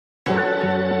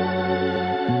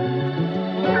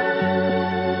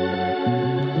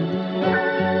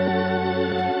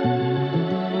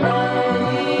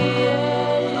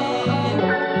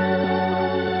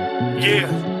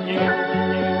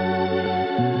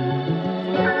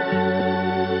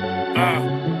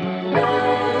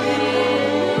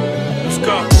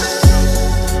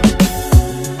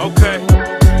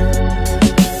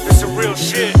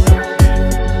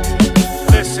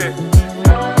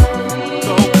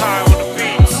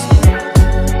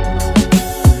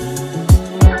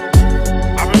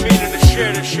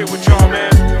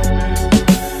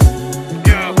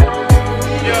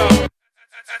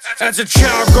As a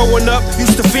child growing up,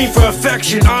 used to fiend for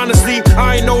affection. Honestly,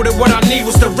 I ain't know that what I need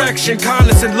was direction.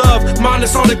 Kindness and love,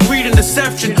 minus all the greed and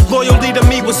deception. Loyalty to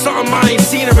me was something I ain't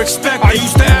seen or expect. I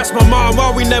used to ask my mom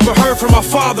why we never heard from my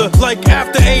father. Like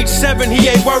after age 7, he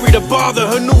ain't worried to bother.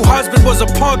 Her new husband was a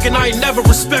punk and I ain't never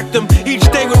respect him. Each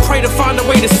day would pray to find a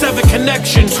way to sever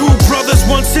connection. 2 brothers,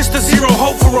 1 sister, 0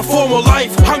 hope for a formal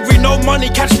life. Hungry, no money,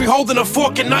 catch me holding a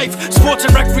fork and knife. Sports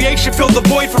and recreation filled the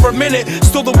void for a minute.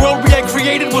 Still the world we had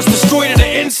created was destroyed in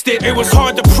an instant. It was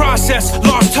hard to process,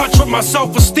 lost touch with my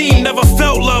self-esteem. Never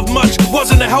felt love much,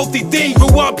 wasn't a healthy thing.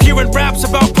 Grew up hearing raps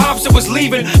about pops that was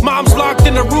leaving. Mom's locked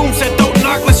in the room, said don't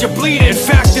knock unless you're bleeding. In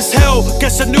fact, it's hell,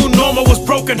 guess a new normal was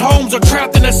broken homes. Or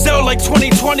trapped in a cell like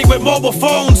 2020 with mobile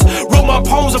phones. Wrote my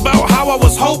poems about how I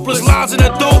was hopeless. Lies in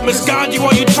a dope misguide you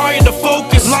while you trying to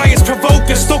focus. Liars provoke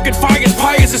us, stoking fires,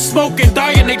 pyres is smoking.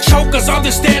 Dying, they choke us,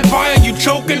 understand why are you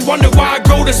choking? Wonder why I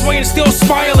go this way and still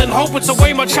smiling. Hope it's a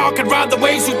way my child can ride the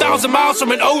waves 2,000 miles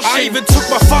from an ocean. I even took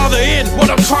my father in, what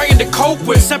I'm trying to cope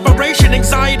with. Separation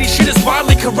anxiety, shit is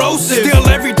wildly corrosive. Still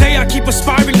every day I keep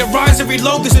aspiring to rise and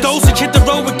reload this dosage. Hit the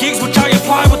road with gigs which I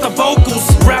apply with the vocals.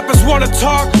 Rappers wanna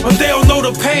talk, but they don't know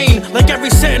the pain. Like every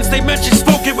sentence they mention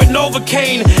spoken with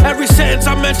Novocaine. Every sentence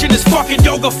I mention is fucking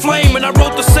yoga flame. And I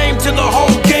wrote the same till the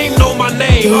whole game know my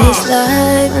name. This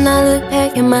life, when I look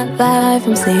back in my life,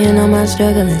 I'm seeing all my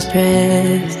struggle and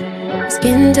stress. It's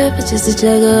getting tough, it's just a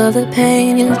juggle of the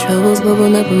pain and the troubles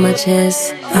bubbling up in my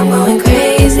chest. I'm going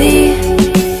crazy.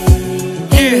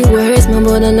 Every word's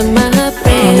mumbled under my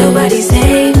brain. Nobody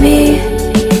save me.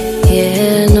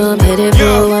 Yeah, no, I'm headed for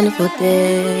a wonderful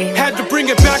day. Had to bring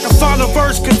it back a final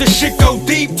verse, cause this shit go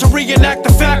deep. To reenact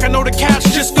the fact, I know the cats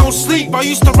just don't sleep. I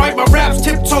used to write my raps,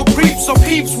 tiptoe creep, so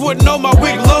peeps wouldn't know my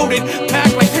wig loaded.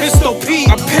 Packed like Pistol Pete,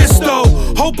 I'm pissed though,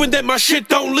 hoping that my shit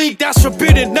don't leak, that's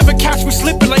forbidden. Never catch me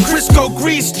slipping like Crisco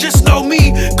grease. Just know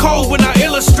me, cold when I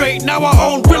illustrate. Now I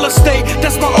own real estate,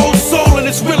 that's my old soul and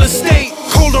it's real estate.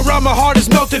 Cold around my heart is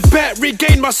melted bet.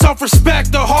 Regain my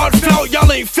self-respect, the heartfelt,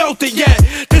 y'all ain't felt it yet.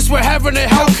 This where heaven and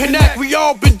hell connect. We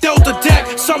all been dealt a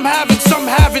deck, some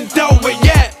haven't dealt with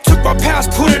yet. Took my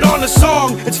past, put it on a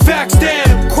song, it's facts,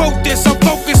 damn. Quote this, I'm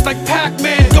focused like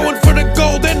Pac-Man, going for the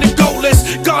gold and the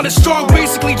goalless. God is strong,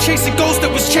 basically chasing ghosts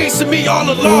that was chasing me all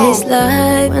along. This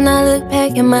life, when I look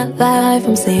back in my life,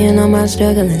 I'm seeing all my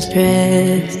struggle and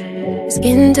stress. It's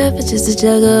getting tough, it's just a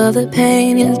juggle of the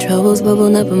pain and the troubles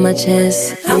bubbling up in my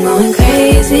chest. I'm going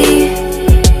crazy.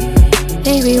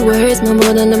 Every word's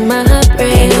mumbled under my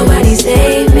brain. Nobody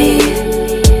save me.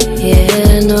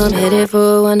 Yeah, no, I'm headed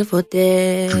for a wonderful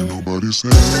day. Can't nobody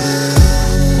save me.